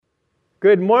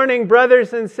Good morning,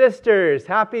 brothers and sisters.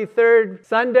 Happy third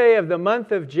Sunday of the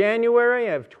month of January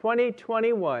of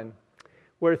 2021.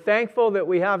 We're thankful that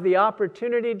we have the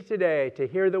opportunity today to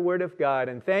hear the Word of God.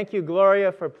 And thank you,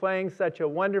 Gloria, for playing such a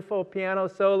wonderful piano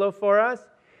solo for us.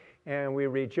 And we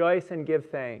rejoice and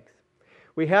give thanks.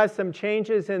 We have some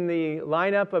changes in the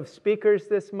lineup of speakers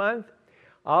this month.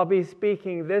 I'll be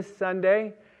speaking this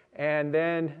Sunday. And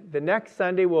then the next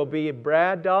Sunday will be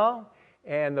Brad Dahl.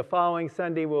 And the following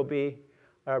Sunday will be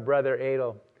our brother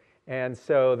Adel. And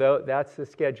so that's the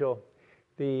schedule.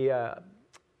 The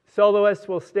soloists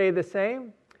will stay the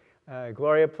same.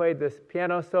 Gloria played this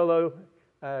piano solo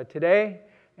today,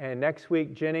 and next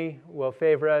week Jenny will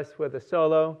favor us with a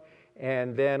solo.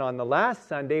 And then on the last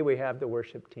Sunday, we have the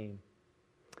worship team.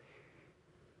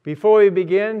 Before we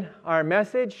begin our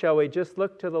message, shall we just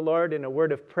look to the Lord in a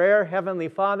word of prayer? Heavenly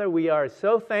Father, we are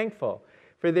so thankful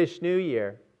for this new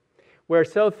year. We're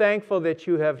so thankful that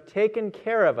you have taken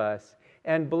care of us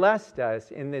and blessed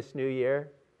us in this new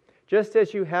year, just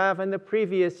as you have in the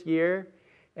previous year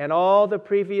and all the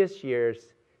previous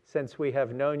years since we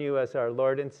have known you as our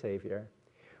Lord and Savior.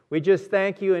 We just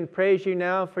thank you and praise you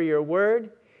now for your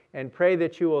word and pray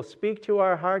that you will speak to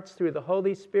our hearts through the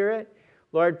Holy Spirit.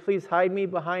 Lord, please hide me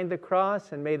behind the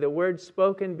cross, and may the words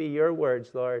spoken be your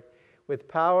words, Lord, with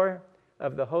power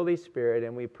of the Holy Spirit.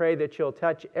 And we pray that you'll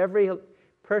touch every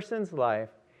person's life,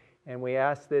 and we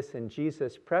ask this in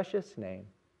Jesus' precious name.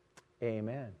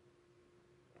 Amen.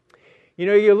 You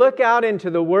know, you look out into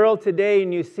the world today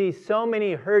and you see so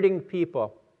many hurting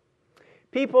people.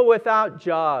 People without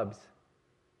jobs.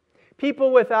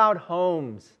 People without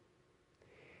homes.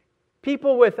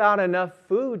 People without enough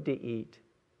food to eat.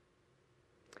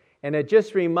 And it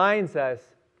just reminds us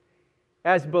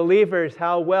as believers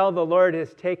how well the Lord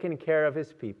has taken care of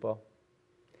His people.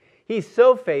 He's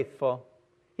so faithful.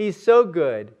 He's so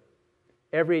good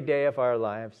every day of our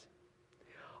lives.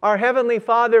 Our Heavenly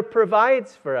Father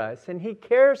provides for us, and He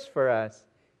cares for us,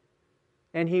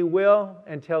 and He will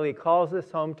until He calls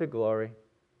us home to glory.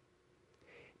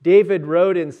 David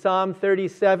wrote in Psalm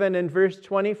 37 and verse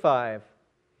 25,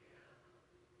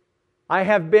 "I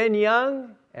have been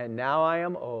young, and now I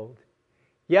am old.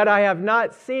 Yet I have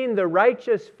not seen the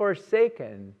righteous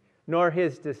forsaken, nor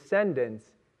his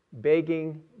descendants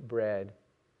begging bread."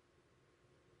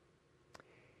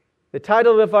 The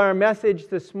title of our message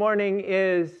this morning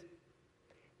is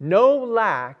No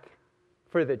Lack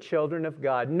for the Children of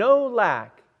God. No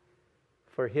lack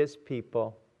for His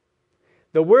people.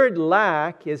 The word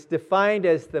lack is defined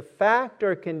as the fact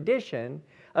or condition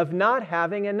of not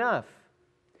having enough.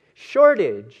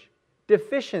 Shortage,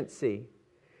 deficiency,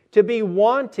 to be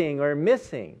wanting or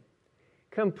missing,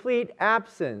 complete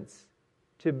absence,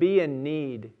 to be in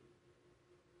need.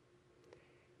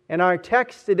 And our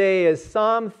text today is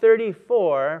Psalm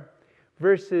 34,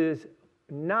 verses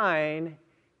 9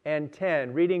 and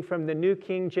 10. Reading from the New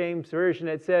King James Version,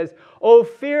 it says, "O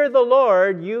fear the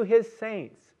Lord, you His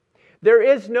saints. There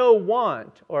is no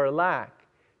want or lack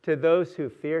to those who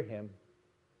fear Him.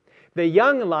 The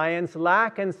young lions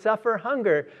lack and suffer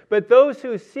hunger, but those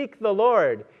who seek the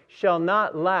Lord shall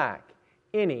not lack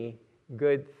any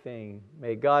good thing."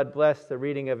 May God bless the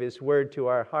reading of His word to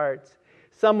our hearts.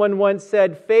 Someone once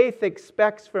said, faith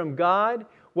expects from God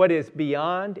what is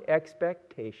beyond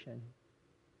expectation.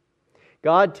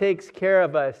 God takes care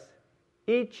of us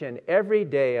each and every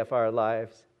day of our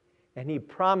lives, and He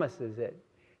promises it,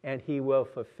 and He will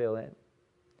fulfill it.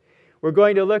 We're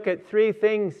going to look at three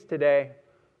things today.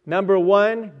 Number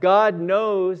one, God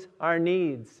knows our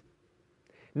needs.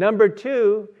 Number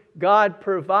two, God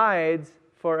provides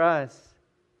for us.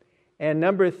 And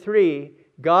number three,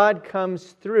 God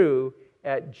comes through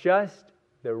at just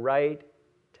the right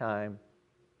time.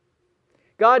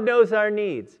 God knows our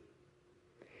needs.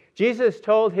 Jesus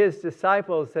told His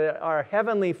disciples that our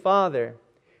Heavenly Father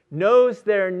knows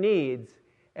their needs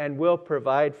and will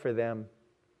provide for them.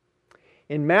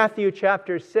 In Matthew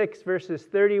chapter 6, verses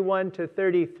 31 to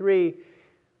 33,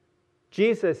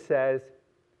 Jesus says,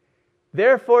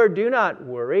 "Therefore do not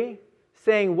worry,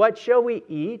 saying, 'What shall we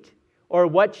eat? Or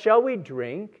what shall we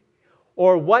drink?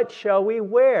 Or what shall we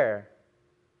wear?'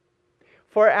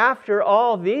 For after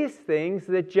all these things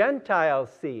the Gentiles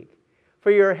seek.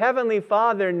 For your Heavenly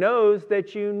Father knows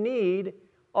that you need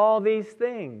all these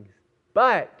things.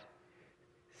 But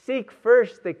seek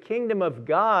first the kingdom of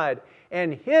God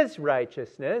and His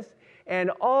righteousness,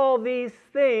 and all these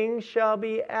things shall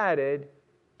be added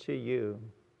to you."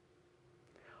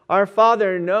 Our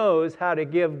Father knows how to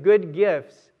give good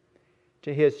gifts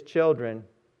to His children.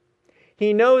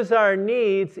 He knows our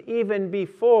needs even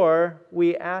before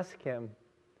we ask Him.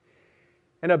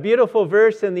 And a beautiful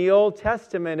verse in the Old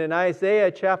Testament in Isaiah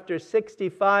chapter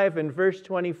 65 and verse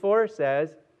 24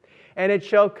 says, "And it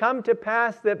shall come to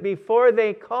pass that before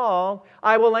they call,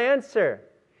 I will answer.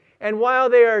 And while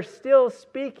they are still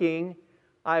speaking,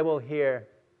 I will hear."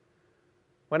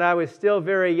 When I was still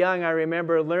very young, I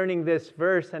remember learning this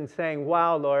verse and saying,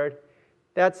 "Wow, Lord,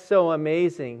 that's so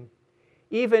amazing.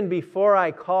 Even before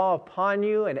I call upon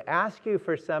you and ask you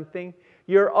for something,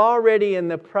 you're already in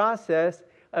the process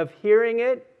of hearing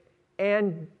it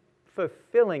and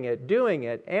fulfilling it, doing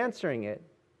it, answering it."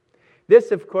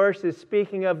 This, of course, is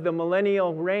speaking of the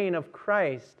millennial reign of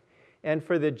Christ and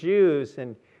for the Jews,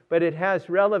 but it has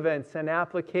relevance and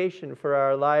application for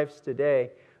our lives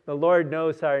today. The Lord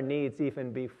knows our needs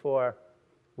even before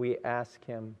we ask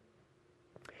Him.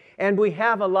 And we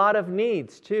have a lot of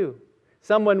needs too.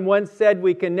 Someone once said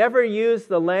we can never use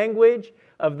the language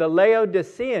of the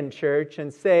Laodicean church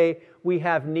and say we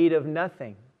have need of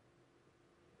nothing.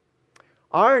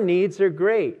 Our needs are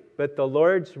great, but the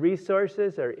Lord's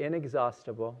resources are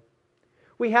inexhaustible.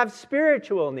 We have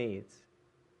spiritual needs.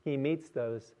 He meets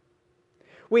those.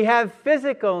 We have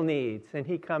physical needs, and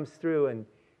He comes through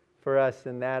for us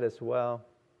in that as well.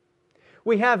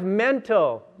 We have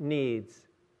mental needs.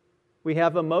 We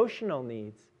have emotional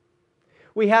needs.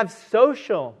 We have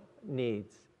social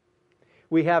needs.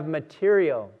 We have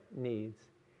material needs.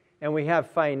 And we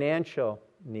have financial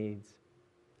needs.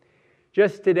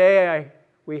 Just today,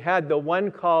 we had the one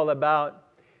call about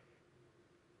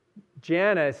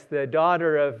Janice, the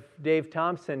daughter of Dave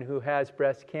Thompson, who has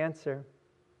breast cancer.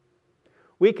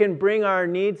 We can bring our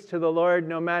needs to the Lord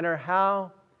no matter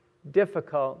how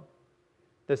difficult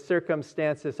the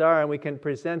circumstances are, and we can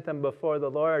present them before the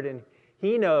Lord, and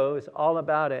He knows all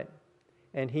about it,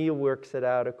 and He works it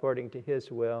out according to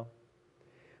His will.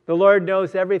 The Lord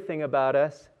knows everything about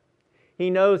us.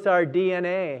 He knows our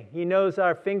DNA. He knows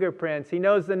our fingerprints. He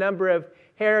knows the number of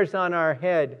hairs on our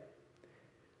head.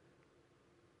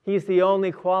 He's the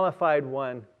only qualified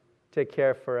one to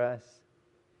care for us,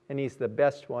 and He's the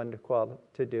best one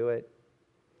to do it.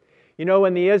 You know,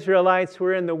 when the Israelites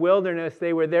were in the wilderness,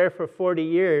 they were there for 40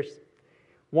 years,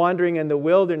 wandering in the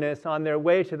wilderness on their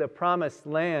way to the promised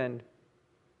land.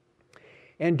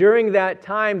 And during that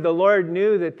time, the Lord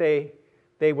knew that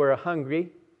they were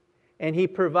hungry, and He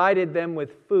provided them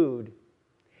with food.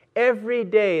 Every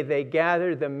day they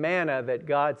gathered the manna that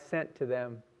God sent to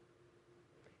them.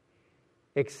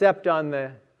 Except on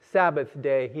the Sabbath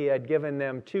day, He had given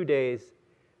them 2 days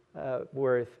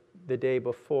worth the day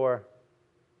before.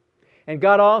 And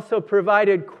God also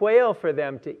provided quail for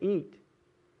them to eat.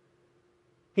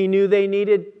 He knew they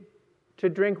needed to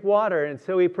drink water, and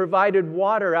so He provided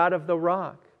water out of the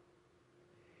rock.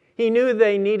 He knew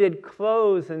they needed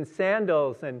clothes and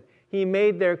sandals, and He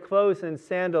made their clothes and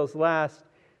sandals last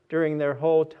during their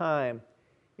whole time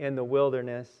in the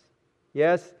wilderness.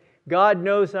 Yes, God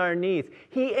knows our needs.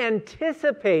 He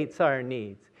anticipates our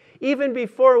needs. Even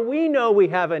before we know we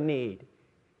have a need,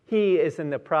 He is in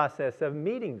the process of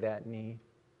meeting that need.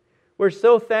 We're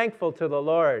so thankful to the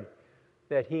Lord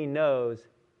that He knows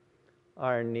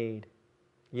our need.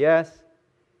 Yes,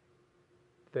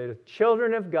 the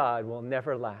children of God will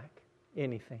never lack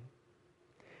anything.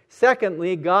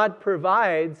 Secondly, God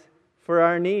provides for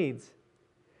our needs.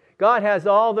 God has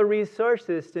all the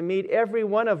resources to meet every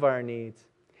one of our needs.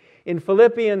 In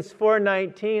Philippians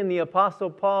 4:19, the Apostle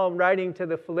Paul, writing to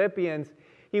the Philippians,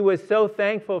 he was so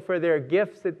thankful for their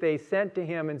gifts that they sent to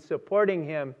him in supporting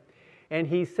him. And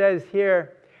he says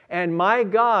here, "And my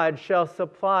God shall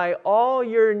supply all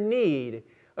your need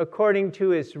according to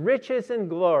His riches and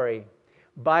glory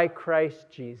by Christ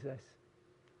Jesus."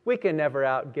 We can never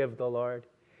outgive the Lord.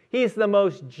 He's the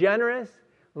most generous,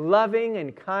 loving,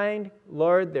 and kind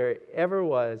Lord there ever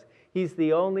was. He's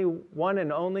the only one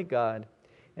and only God,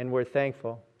 and we're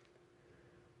thankful.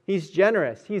 He's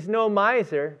generous. He's no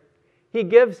miser. He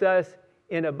gives us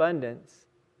in abundance.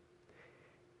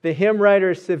 The hymn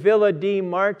writer Sevilla D.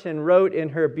 Martin wrote in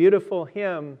her beautiful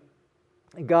hymn,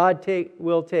 "God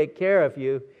will take care of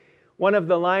you." One of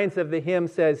the lines of the hymn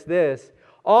says this,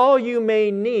 "All you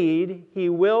may need, He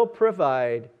will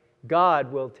provide.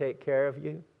 God will take care of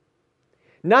you.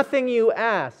 Nothing you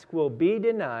ask will be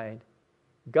denied.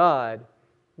 God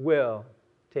will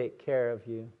take care of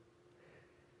you."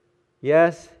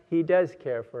 Yes, He does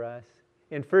care for us.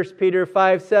 In 1 Peter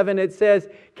 5:7 it says,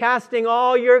 "Casting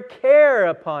all your care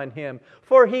upon Him,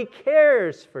 for He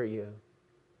cares for you."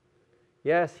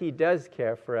 Yes, He does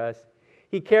care for us.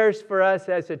 He cares for us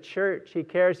as a church. He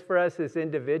cares for us as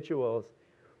individuals.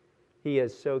 He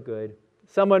is so good.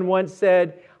 Someone once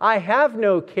said, "I have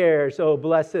no cares, O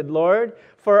blessed Lord,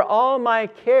 for all my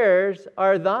cares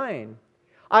are Thine.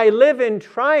 I live in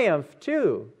triumph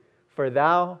too, for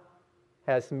thou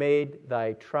hast made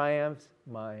thy triumphs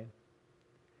mine.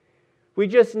 We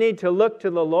just need to look to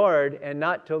the Lord and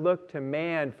not to look to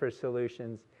man for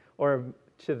solutions or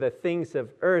to the things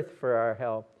of earth for our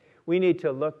help. We need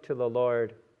to look to the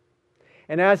Lord.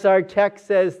 And as our text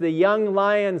says, the young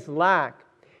lions lack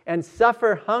and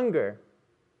suffer hunger.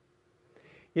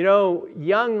 You know,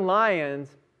 young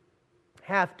lions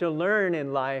have to learn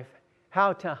in life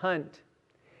how to hunt.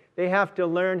 They have to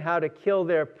learn how to kill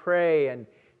their prey, and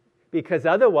because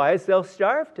otherwise they'll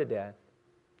starve to death.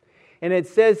 And it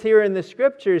says here in the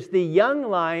scriptures, the young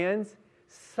lions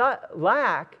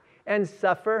lack and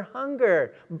suffer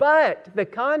hunger. But the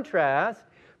contrast,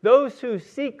 those who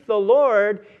seek the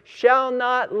Lord shall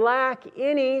not lack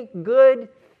any good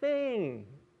thing,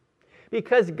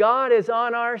 because God is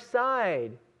on our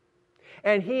side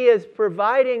and He is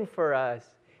providing for us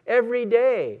every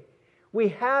day. We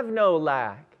have no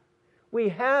lack. We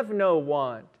have no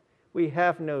want. We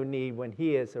have no need when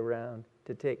He is around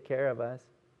to take care of us.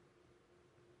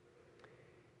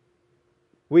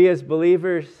 We as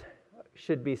believers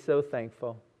should be so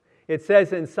thankful. It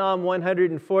says in Psalm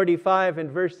 145 in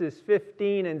verses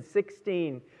 15 and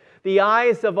 16, the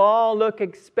eyes of all look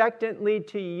expectantly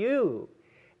to you,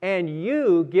 and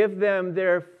you give them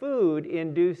their food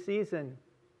in due season.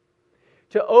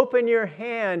 To open your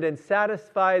hand and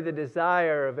satisfy the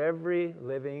desire of every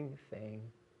living thing.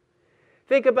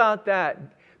 Think about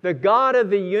that. The God of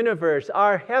the universe,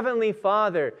 our Heavenly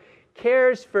Father,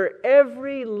 cares for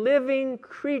every living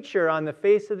creature on the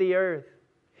face of the earth.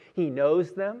 He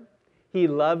knows them. He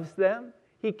loves them.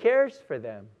 He cares for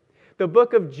them. The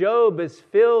book of Job is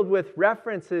filled with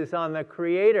references on the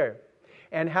Creator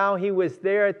and how He was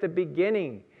there at the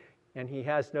beginning, and He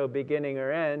has no beginning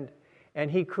or end. And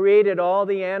He created all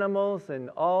the animals and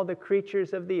all the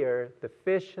creatures of the earth, the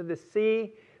fish of the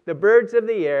sea, the birds of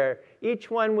the air.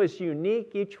 Each one was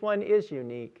unique. Each one is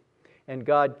unique. And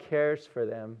God cares for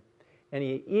them. And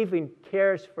He even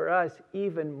cares for us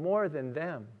even more than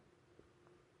them.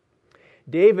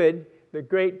 David, the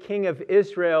great king of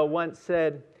Israel, once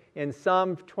said in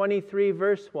Psalm 23,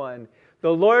 verse 1,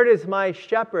 "The Lord is my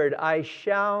shepherd, I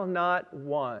shall not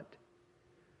want."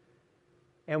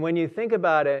 And when you think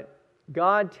about it,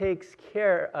 God takes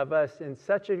care of us in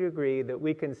such a degree that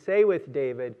we can say with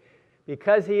David,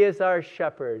 because He is our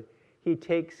shepherd, He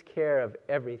takes care of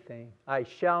everything. I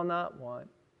shall not want.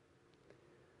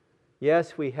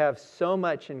 Yes, we have so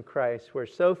much in Christ. We're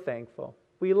so thankful.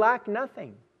 We lack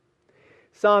nothing.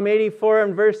 Psalm 84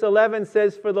 and verse 11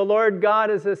 says, "For the Lord God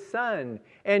is a sun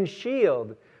and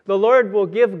shield. The Lord will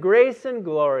give grace and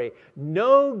glory.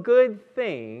 No good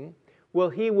thing will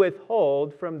He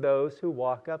withhold from those who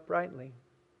walk uprightly."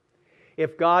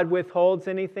 If God withholds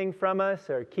anything from us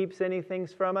or keeps anything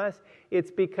from us,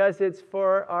 it's because it's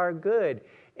for our good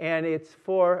and it's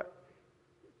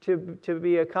to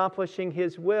be accomplishing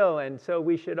His will. And so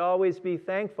we should always be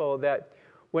thankful that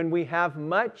when we have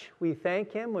much, we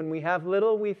thank Him. When we have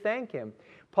little, we thank Him.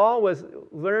 Paul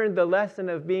learned the lesson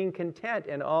of being content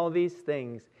in all these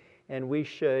things, and we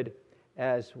should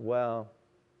as well.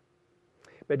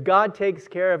 But God takes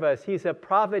care of us. He's a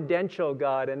providential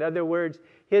God. In other words,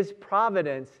 His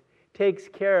providence takes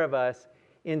care of us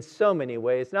in so many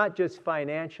ways, not just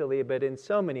financially, but in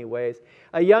so many ways.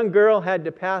 A young girl had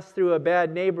to pass through a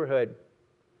bad neighborhood.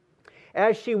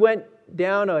 As she went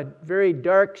down a very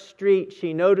dark street,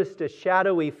 she noticed a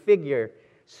shadowy figure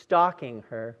stalking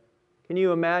her. Can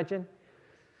you imagine?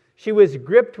 She was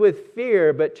gripped with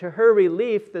fear, but to her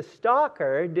relief, the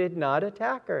stalker did not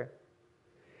attack her.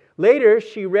 Later,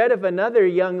 she read of another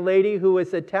young lady who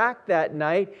was attacked that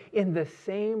night in the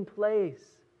same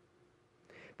place.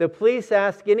 The police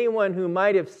asked anyone who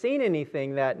might have seen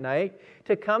anything that night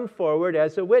to come forward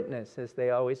as a witness, as they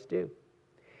always do.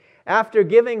 After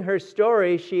giving her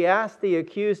story, she asked the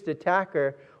accused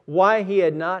attacker why he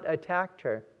had not attacked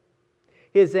her.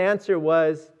 His answer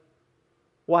was,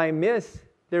 "Why, miss,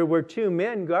 there were 2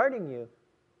 men guarding you."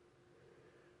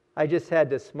 I just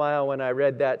had to smile when I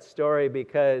read that story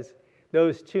because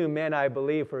those 2 men, I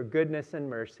believe, were goodness and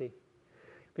mercy.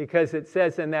 Because it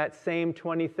says in that same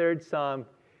 23rd Psalm,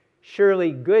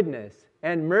 "Surely goodness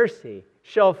and mercy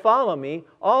shall follow me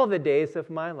all the days of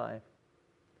my life."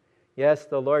 Yes,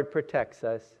 the Lord protects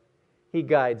us. He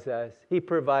guides us. He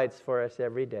provides for us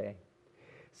every day.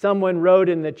 Someone wrote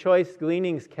in the Choice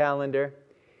Gleanings calendar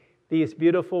these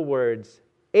beautiful words,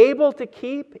 able to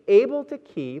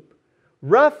keep,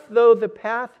 rough though the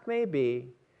path may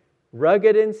be,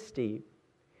 rugged and steep,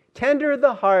 tender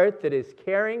the heart that is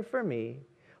caring for me,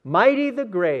 mighty the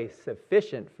grace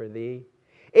sufficient for thee,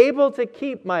 Able to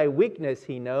keep my weakness,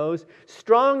 he knows.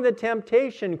 Strong the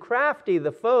temptation, crafty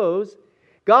the foes.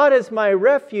 God is my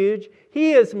refuge,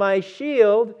 he is my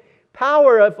shield.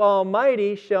 Power of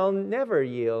Almighty shall never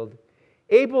yield.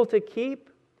 Able to keep,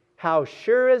 how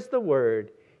sure is the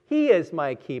word. He is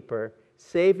my keeper,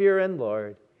 Savior and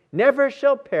Lord. Never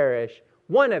shall perish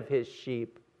one of his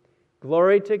sheep.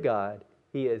 Glory to God,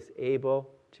 he is able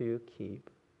to keep.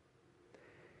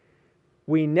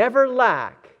 We never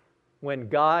lack when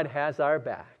God has our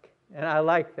back. And I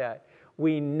like that.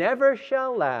 We never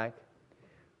shall lack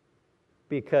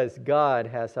because God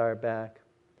has our back.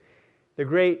 The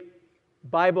great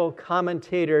Bible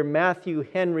commentator Matthew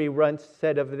Henry once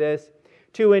said of this,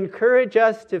 to encourage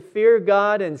us to fear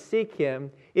God and seek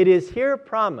him, it is here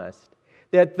promised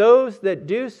that those that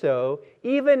do so,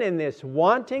 even in this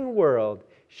wanting world,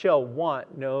 shall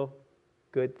want no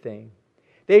good thing.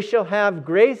 They shall have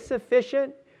grace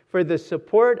sufficient for the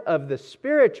support of the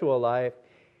spiritual life,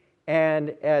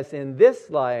 and as in this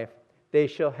life, they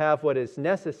shall have what is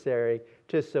necessary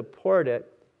to support it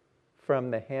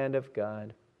from the hand of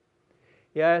God.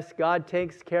 Yes, God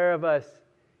takes care of us.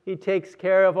 He takes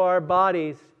care of our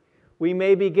bodies. We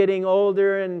may be getting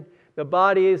older and the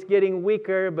body is getting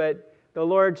weaker, but the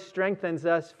Lord strengthens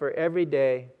us for every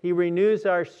day. He renews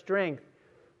our strength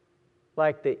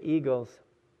like the eagles.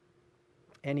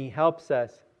 And He helps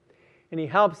us. And He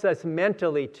helps us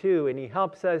mentally too. And He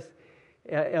helps us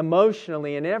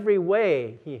emotionally. In every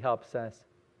way, He helps us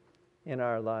in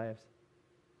our lives.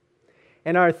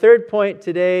 And our third point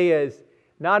today is,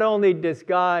 not only does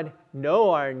God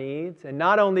know our needs, and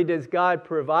not only does God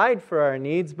provide for our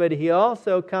needs, but He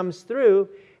also comes through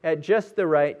at just the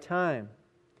right time.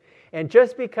 And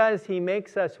just because He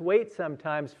makes us wait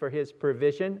sometimes for His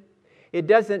provision, it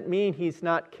doesn't mean He's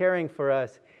not caring for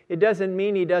us. It doesn't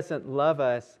mean He doesn't love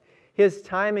us. His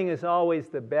timing is always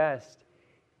the best,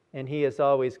 and He is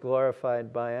always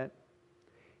glorified by it.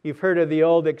 You've heard of the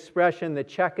old expression, the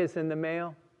check is in the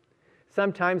mail.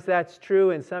 Sometimes that's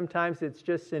true, and sometimes it's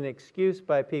just an excuse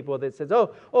by people that says,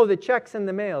 oh, the check's in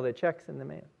the mail, the check's in the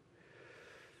mail.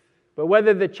 But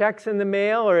whether the check's in the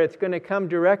mail or it's going to come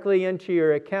directly into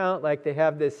your account like they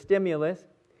have this stimulus,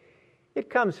 it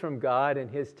comes from God and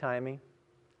His timing.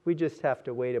 We just have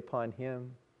to wait upon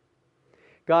Him.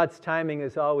 God's timing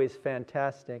is always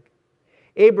fantastic.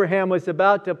 Abraham was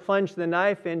about to plunge the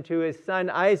knife into his son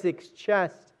Isaac's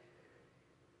chest,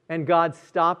 and God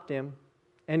stopped him.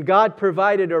 And God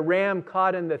provided a ram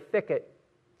caught in the thicket.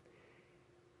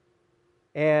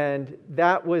 And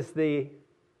that was the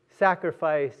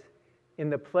sacrifice in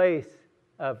the place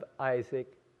of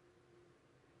Isaac.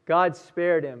 God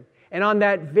spared him. And on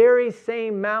that very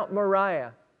same Mount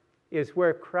Moriah is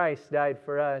where Christ died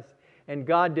for us. And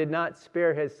God did not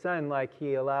spare His Son like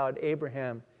He allowed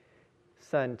Abraham's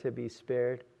son to be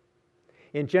spared.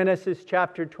 In Genesis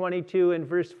chapter 22 and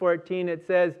verse 14 it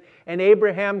says, and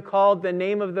Abraham called the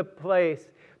name of the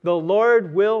place, the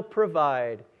Lord will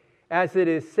provide. As it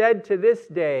is said to this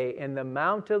day, in the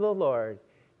mount of the Lord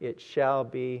it shall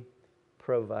be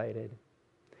provided.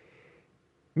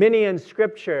 Many in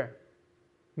Scripture,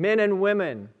 men and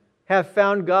women, have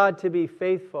found God to be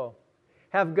faithful,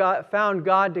 have found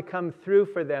God to come through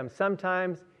for them,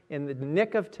 sometimes in the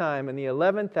nick of time, in the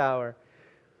 11th hour.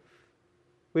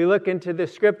 We look into the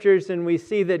Scriptures and we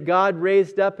see that God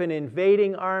raised up an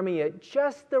invading army at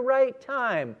just the right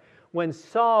time when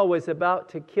Saul was about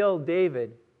to kill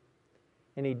David,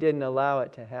 and He didn't allow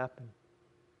it to happen.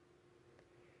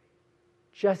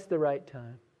 Just the right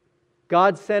time.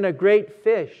 God sent a great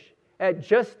fish at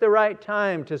just the right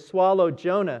time to swallow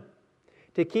Jonah,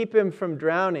 to keep him from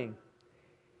drowning,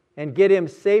 and get him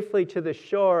safely to the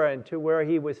shore and to where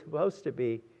he was supposed to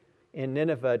be in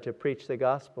Nineveh to preach the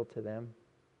gospel to them.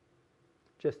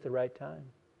 Just the right time.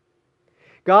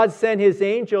 God sent His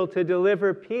angel to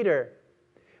deliver Peter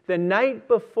the night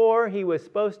before he was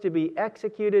supposed to be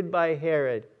executed by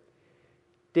Herod.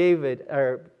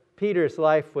 Peter's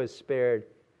life was spared,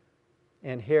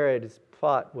 and Herod's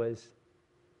plot was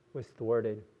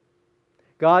thwarted.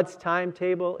 God's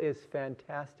timetable is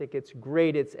fantastic. It's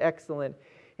great. It's excellent.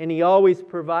 And He always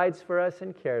provides for us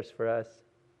and cares for us.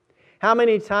 How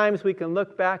many times we can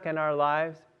look back in our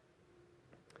lives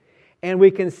and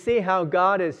we can see how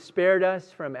God has spared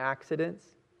us from accidents.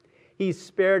 He's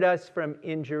spared us from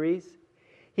injuries.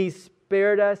 He's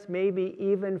spared us maybe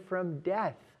even from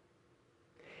death.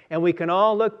 And we can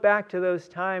all look back to those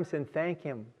times and thank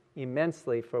Him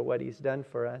immensely for what He's done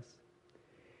for us.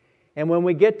 And when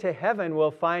we get to heaven,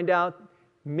 we'll find out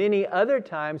many other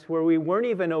times where we weren't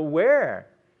even aware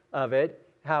of it,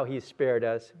 how He spared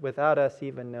us without us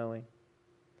even knowing.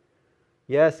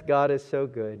 Yes, God is so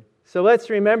good. So let's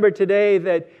remember today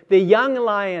that the young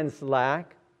lions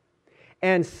lack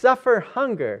and suffer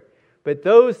hunger, but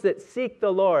those that seek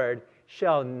the Lord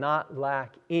shall not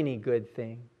lack any good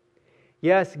thing.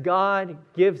 Yes, God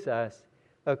gives us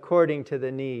according to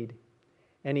the need,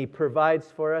 and He provides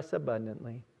for us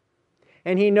abundantly.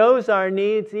 And He knows our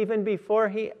needs even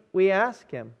before we ask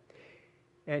Him,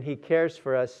 and He cares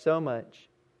for us so much.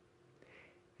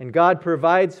 And God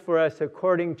provides for us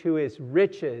according to His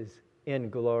riches in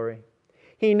glory.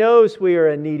 He knows we are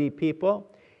a needy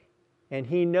people, and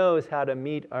He knows how to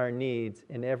meet our needs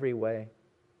in every way.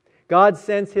 God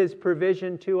sends His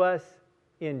provision to us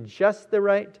in just the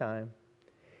right time,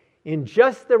 in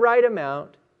just the right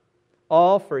amount,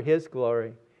 all for His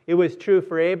glory. It was true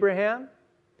for Abraham,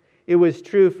 it was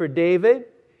true for David,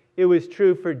 it was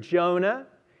true for Jonah,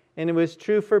 and it was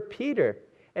true for Peter,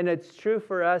 and it's true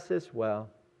for us as well.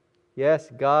 Yes,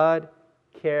 God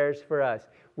cares for us.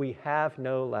 We have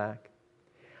no lack.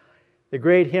 The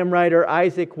great hymn writer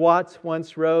Isaac Watts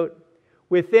once wrote,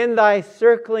 "Within Thy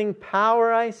circling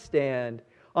power I stand.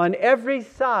 On every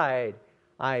side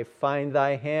I find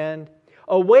Thy hand.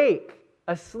 Awake,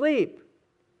 asleep,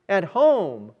 at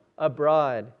home,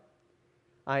 abroad.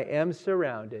 I am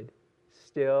surrounded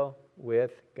still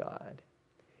with God."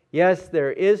 Yes,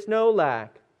 there is no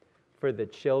lack for the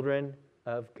children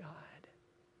of God.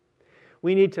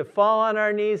 We need to fall on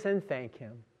our knees and thank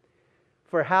Him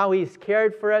for how He's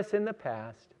cared for us in the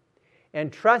past,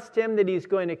 and trust Him that He's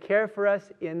going to care for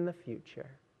us in the future.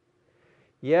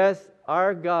 Yes,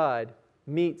 our God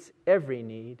meets every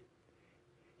need.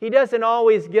 He doesn't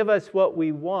always give us what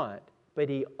we want, but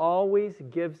He always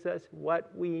gives us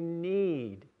what we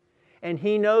need. And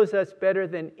He knows us better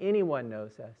than anyone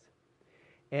knows us.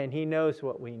 And He knows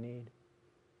what we need.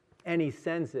 And He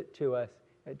sends it to us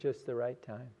at just the right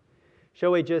time.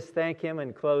 Shall we just thank Him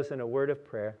and close in a word of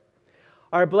prayer?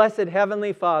 Our blessed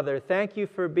Heavenly Father, thank You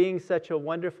for being such a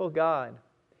wonderful God.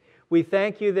 We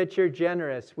thank You that You're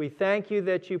generous. We thank You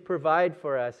that You provide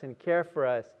for us and care for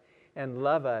us and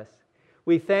love us.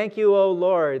 We thank You, O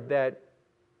Lord, that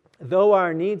though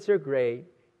our needs are great,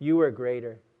 You are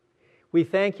greater. We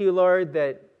thank You, Lord,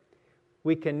 that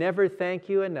we can never thank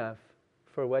You enough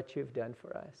for what You've done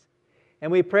for us. And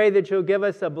we pray that You'll give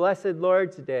us a blessed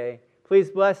Lord's Day.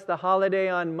 Please bless the holiday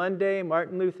on Monday,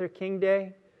 Martin Luther King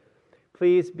Day.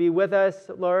 Please be with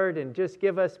us, Lord, and just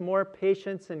give us more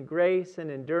patience and grace and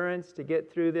endurance to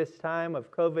get through this time of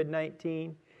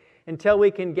COVID-19 until we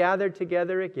can gather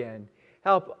together again.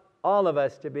 Help all of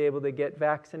us to be able to get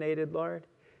vaccinated, Lord,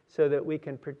 so that we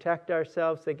can protect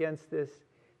ourselves against this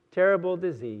terrible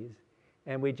disease.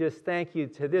 And we just thank You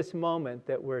to this moment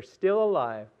that we're still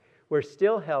alive, we're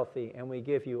still healthy, and we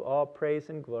give You all praise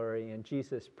and glory in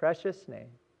Jesus' precious name.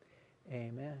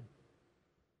 Amen.